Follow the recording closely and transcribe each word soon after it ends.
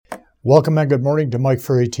Welcome and good morning to Mike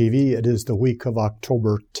Ferry TV. It is the week of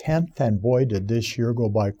October 10th, and boy, did this year go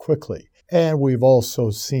by quickly. And we've also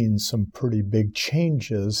seen some pretty big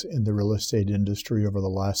changes in the real estate industry over the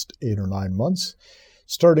last 8 or 9 months.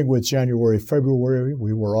 Starting with January, February,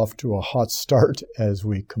 we were off to a hot start as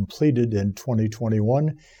we completed in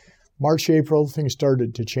 2021. March, April, things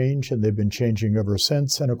started to change, and they've been changing ever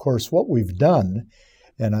since. And of course, what we've done,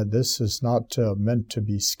 and this is not meant to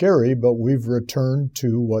be scary, but we've returned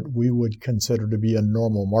to what we would consider to be a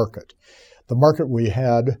normal market. The market we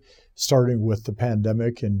had, starting with the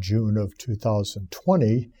pandemic in June of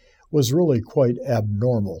 2020, was really quite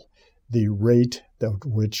abnormal. The rate at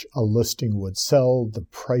which a listing would sell, the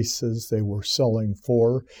prices they were selling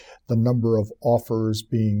for, the number of offers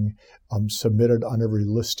being submitted on every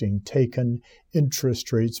listing taken,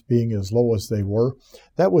 interest rates being as low as they were,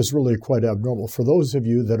 that was really quite abnormal. For those of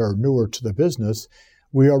you that are newer to the business,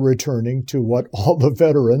 we are returning to what all the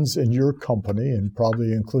veterans in your company, and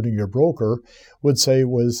probably including your broker, would say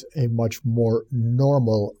was a much more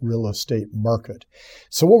normal real estate market.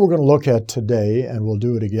 So what we're going to look at today, and we'll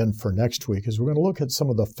do it again for next week, is we're going to look at some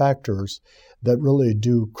of the factors that really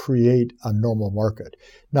do create a normal market.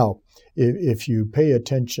 Now, if you pay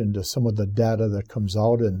attention to some of the data that comes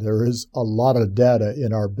out, and there is a lot of data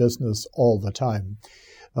in our business all the time,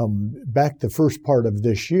 back the first part of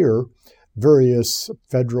this year, various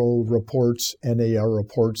federal reports, NAR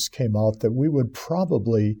reports came out that we would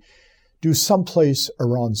probably do someplace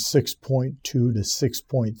around 6.2 to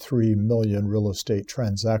 6.3 million real estate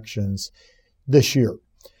transactions this year.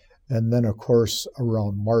 And then, of course,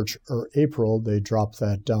 around March or April, they dropped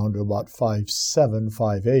that down to about 5.7,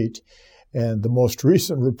 5.8. And the most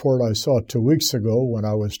recent report I saw 2 weeks ago when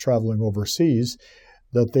I was traveling overseas,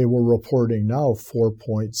 that they were reporting now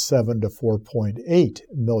 4.7 to 4.8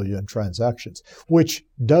 million transactions, which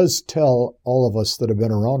does tell all of us that have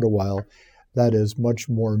been around a while that is much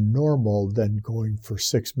more normal than going for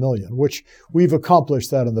 6 million, which we've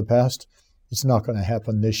accomplished that in the past. It's not going to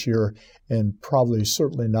happen this year, and probably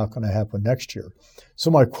certainly not going to happen next year.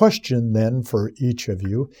 So my question then for each of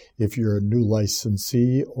you, if you're a new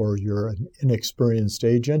licensee or you're an inexperienced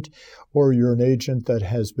agent, or you're an agent that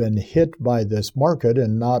has been hit by this market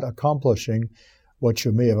and not accomplishing what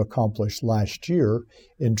you may have accomplished last year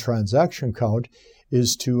in transaction count,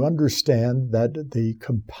 is to understand that the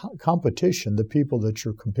competition, the people that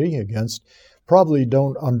you're competing against, probably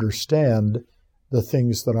don't understand the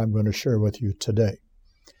things that I'm going to share with you today.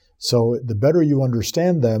 So the better you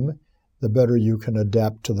understand them, the better you can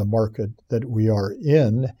adapt to the market that we are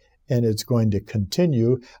in, and it's going to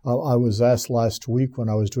continue. I was asked last week when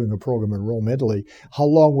I was doing a program in Rome, Italy, how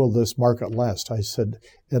long will this market last? I said,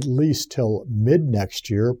 at least till mid next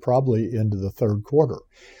year, probably into the third quarter.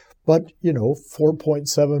 But, 4.7,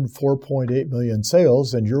 4.8 million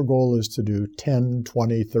sales, and your goal is to do 10,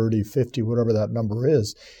 20, 30, 50, whatever that number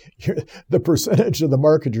is. The percentage of the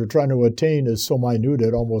market you're trying to attain is so minute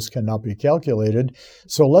it almost cannot be calculated.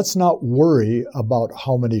 So let's not worry about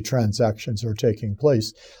how many transactions are taking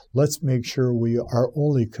place. Let's make sure we are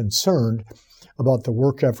only concerned about the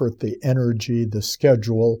work effort, the energy, the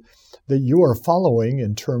schedule that you are following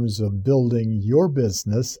in terms of building your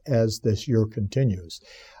business as this year continues.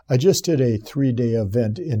 I just did a 3-day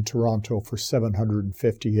event in Toronto for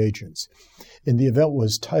 750 agents. And the event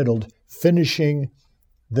was titled Finishing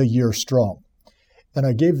the Year Strong. And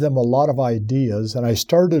I gave them a lot of ideas, and I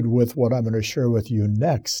started with what I'm going to share with you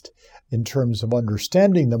next in terms of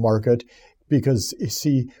understanding the market, because, you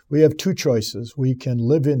see, we have two choices. We can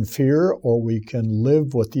live in fear, or we can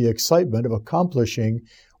live with the excitement of accomplishing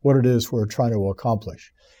what it is we're trying to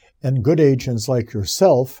accomplish. And good agents like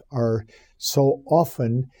yourself are so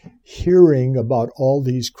often hearing about all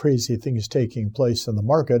these crazy things taking place in the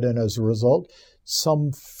market, and as a result,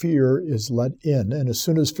 some fear is let in. And as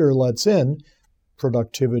soon as fear lets in,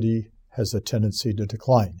 productivity has a tendency to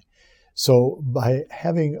decline. So by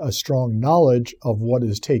having a strong knowledge of what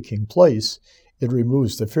is taking place, it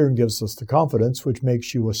removes the fear and gives us the confidence, which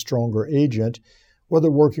makes you a stronger agent, whether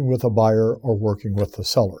working with a buyer or working with the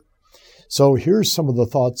seller. So here's some of the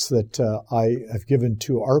thoughts that I have given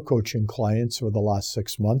to our coaching clients over the last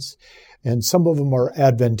 6 months. And some of them are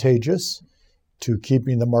advantageous to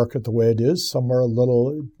keeping the market the way it is. Some are a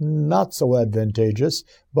little not so advantageous,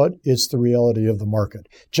 but it's the reality of the market.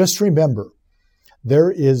 Just remember, there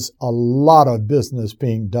is a lot of business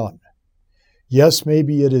being done. Yes,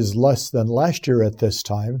 maybe it is less than last year at this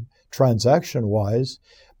time, transaction-wise,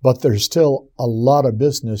 but there's still a lot of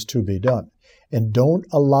business to be done. And don't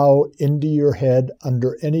allow into your head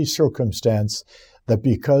under any circumstance that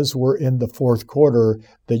because we're in the fourth quarter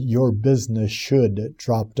that your business should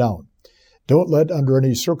drop down. Don't let under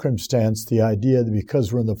any circumstance the idea that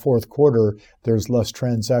because we're in the fourth quarter, there's less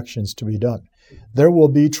transactions to be done. There will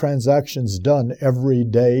be transactions done every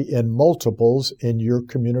day in multiples in your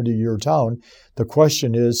community, your town. The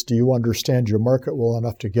question is, do you understand your market well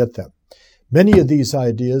enough to get them? Many of these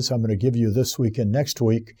ideas I'm going to give you this week and next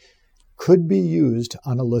week could be used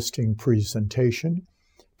on a listing presentation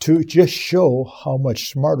to just show how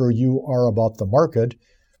much smarter you are about the market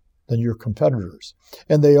than your competitors.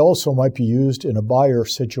 And they also might be used in a buyer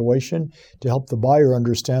situation to help the buyer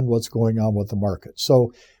understand what's going on with the market.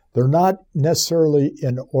 So they're not necessarily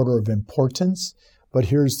in order of importance, but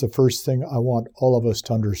here's the first thing I want all of us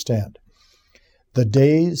to understand. The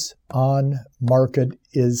days on market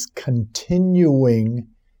is continuing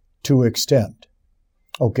to extend.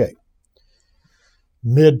 Okay.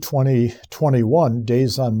 Mid-2021,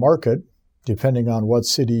 days on market, depending on what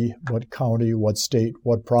city, what county, what state,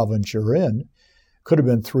 what province you're in, could have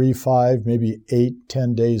been 3, 5, maybe 8,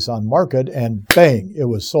 10 days on market, and bang, it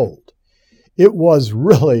was sold. It was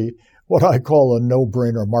really what I call a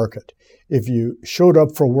no-brainer market. If you showed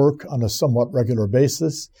up for work on a somewhat regular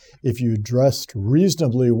basis, if you dressed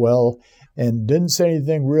reasonably well and didn't say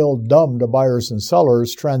anything real dumb to buyers and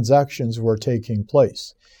sellers, transactions were taking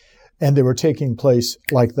place. And they were taking place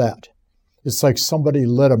like that. It's like somebody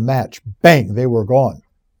lit a match. Bang, they were gone.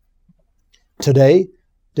 Today,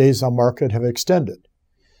 days on market have extended.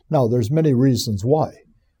 Now, there's many reasons why.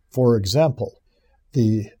 For example,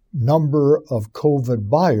 the number of COVID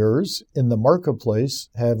buyers in the marketplace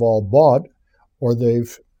have all bought or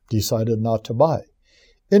they've decided not to buy.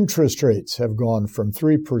 Interest rates have gone from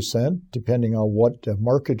 3%, depending on what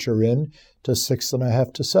market you're in, to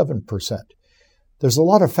 6.5% to 7%. There's a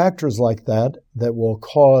lot of factors like that that will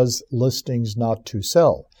cause listings not to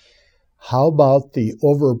sell. How about the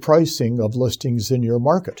overpricing of listings in your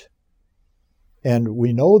market? And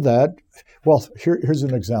we know that, well, here's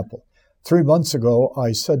an example. 3 months ago,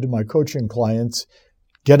 I said to my coaching clients,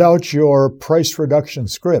 get out your price reduction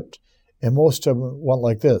script. And most of them went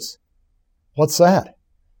like this. What's that?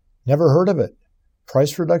 Never heard of it.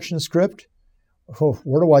 Price reduction script? Oh,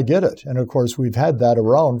 where do I get it? And of course, we've had that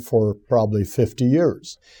around for probably 50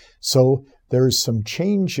 years. So there's some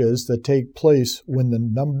changes that take place when the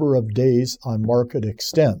number of days on market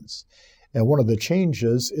extends. And one of the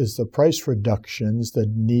changes is the price reductions that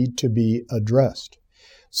need to be addressed.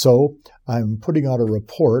 So I'm putting out a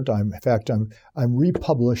report. I'm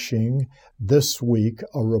republishing this week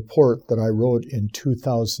a report that I wrote in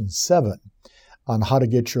 2007 on how to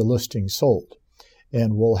get your listing sold.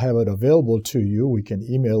 And we'll have it available to you. We can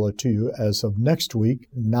email it to you as of next week,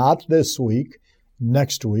 not this week,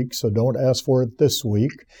 next week. So don't ask for it this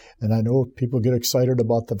week. And I know people get excited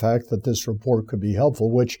about the fact that this report could be helpful,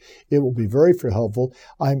 which it will be very helpful.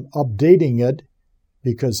 I'm updating it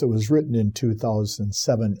because it was written in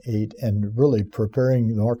 2007, 8, and really preparing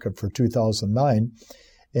the market for 2009.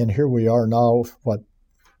 And here we are now,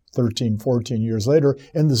 13, 14 years later,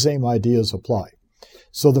 and the same ideas apply.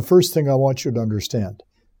 So the first thing I want you to understand,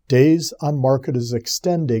 days on market is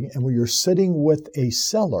extending, and when you're sitting with a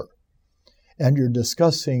seller and you're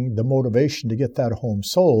discussing the motivation to get that home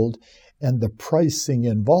sold and the pricing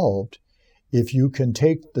involved, if you can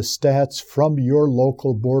take the stats from your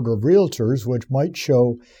local board of realtors, which might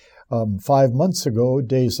show 5 months ago,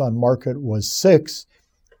 days on market was 6,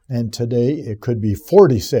 and today it could be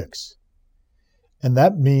 46. And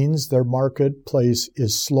that means their marketplace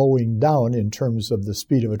is slowing down in terms of the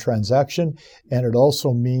speed of a transaction. And it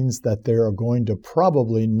also means that they are going to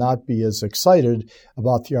probably not be as excited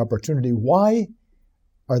about the opportunity. Why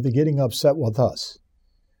are they getting upset with us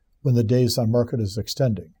when the days on market is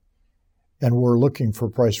extending? And we're looking for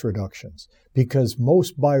price reductions because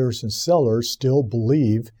most buyers and sellers still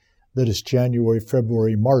believe that it's January,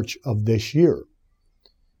 February, March of this year.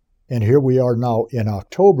 And here we are now in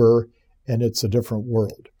October, and it's a different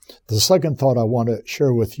world. The second thought I want to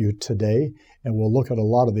share with you today, and we'll look at a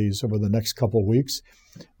lot of these over the next couple of weeks,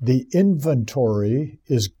 the inventory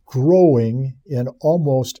is growing in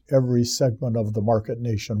almost every segment of the market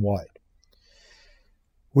nationwide.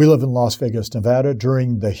 We live in Las Vegas, Nevada.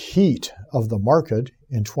 During the heat of the market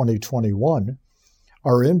in 2021,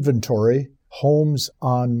 our inventory, homes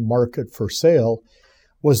on market for sale,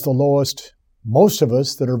 was the lowest most of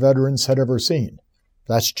us that are veterans had ever seen.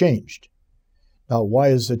 That's changed. Now, why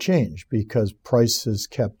has it changed? Because prices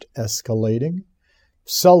kept escalating.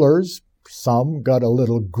 Sellers, some got a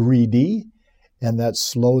little greedy, and that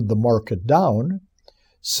slowed the market down.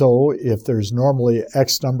 So if there's normally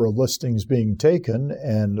X number of listings being taken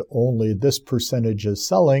and only this percentage is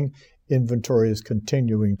selling, inventory is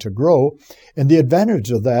continuing to grow. And the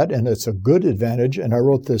advantage of that, and it's a good advantage, and I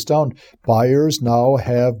wrote this down, buyers now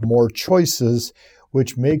have more choices,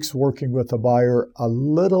 which makes working with a buyer a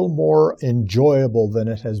little more enjoyable than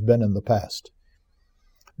it has been in the past.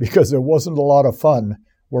 Because it wasn't a lot of fun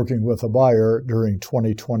working with a buyer during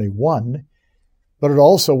 2021, but it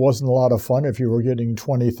also wasn't a lot of fun if you were getting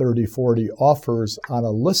 20, 30, 40 offers on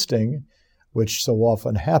a listing, which so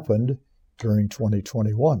often happened during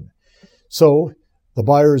 2021. So the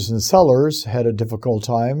buyers and sellers had a difficult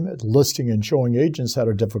time. Listing and showing agents had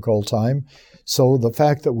a difficult time. So the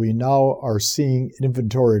fact that we now are seeing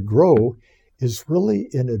inventory grow is really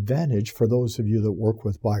an advantage for those of you that work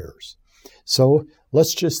with buyers. So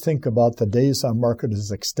let's just think about the days on market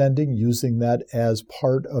is extending, using that as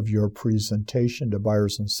part of your presentation to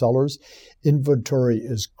buyers and sellers. Inventory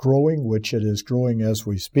is growing, which it is growing as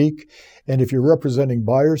we speak. And if you're representing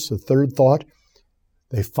buyers, the third thought,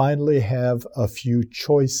 they finally have a few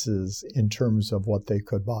choices in terms of what they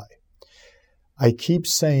could buy. I keep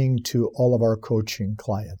saying to all of our coaching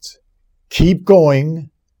clients, keep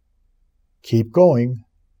going,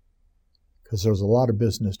 because there's a lot of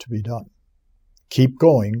business to be done. Keep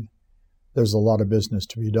going. There's a lot of business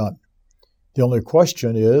to be done. The only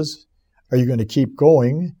question is, are you going to keep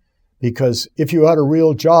going? Because if you had a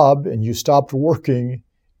real job and you stopped working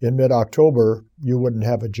in mid-October, you wouldn't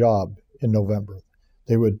have a job in November.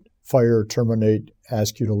 They would fire, terminate,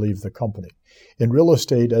 ask you to leave the company. In real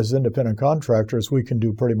estate, as independent contractors, we can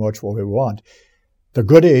do pretty much what we want. The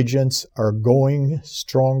good agents are going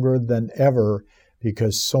stronger than ever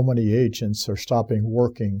because so many agents are stopping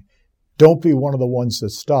working. Don't be one of the ones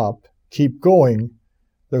that stop. Keep going.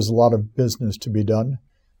 There's a lot of business to be done.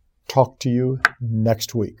 Talk to you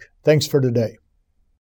next week. Thanks for today.